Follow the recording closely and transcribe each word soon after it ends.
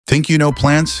Think you know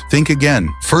plants? Think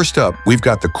again. First up, we've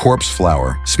got the corpse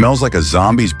flower. Smells like a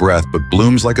zombie's breath but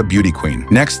blooms like a beauty queen.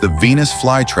 Next, the Venus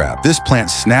flytrap. This plant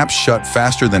snaps shut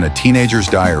faster than a teenager's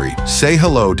diary. Say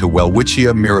hello to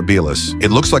Welwitschia Mirabilis.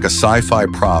 It looks like a sci-fi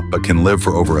prop but can live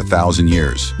for over 1,000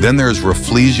 years. Then there's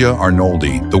Rafflesia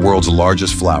Arnoldii, the world's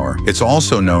largest flower. It's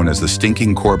also known as the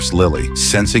stinking corpse lily.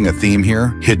 Sensing a theme here?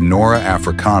 Hydnora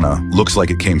Africana looks like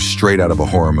it came straight out of a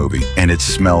horror movie, and it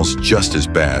smells just as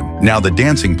bad. Now the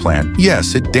dancing plant,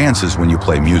 yes, it dances when you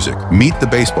play music. Meet the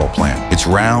baseball plant. It's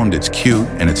round, it's cute,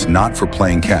 and it's not for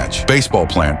playing catch. Baseball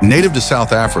plant, native to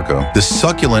South Africa, this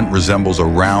succulent resembles a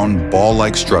round,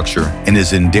 ball-like structure and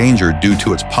is endangered due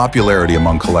to its popularity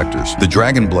among collectors. The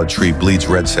dragon blood tree bleeds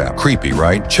red sap. Creepy,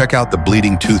 right? Check out the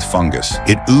bleeding tooth fungus.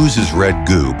 It oozes red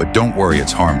goo, but don't worry,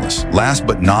 it's harmless. Last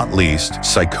but not least,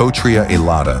 Psychotria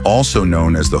elata, also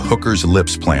known as the hooker's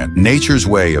lips plant, nature's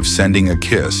way of sending a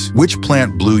kiss. Which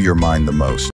plant blew your mind the most?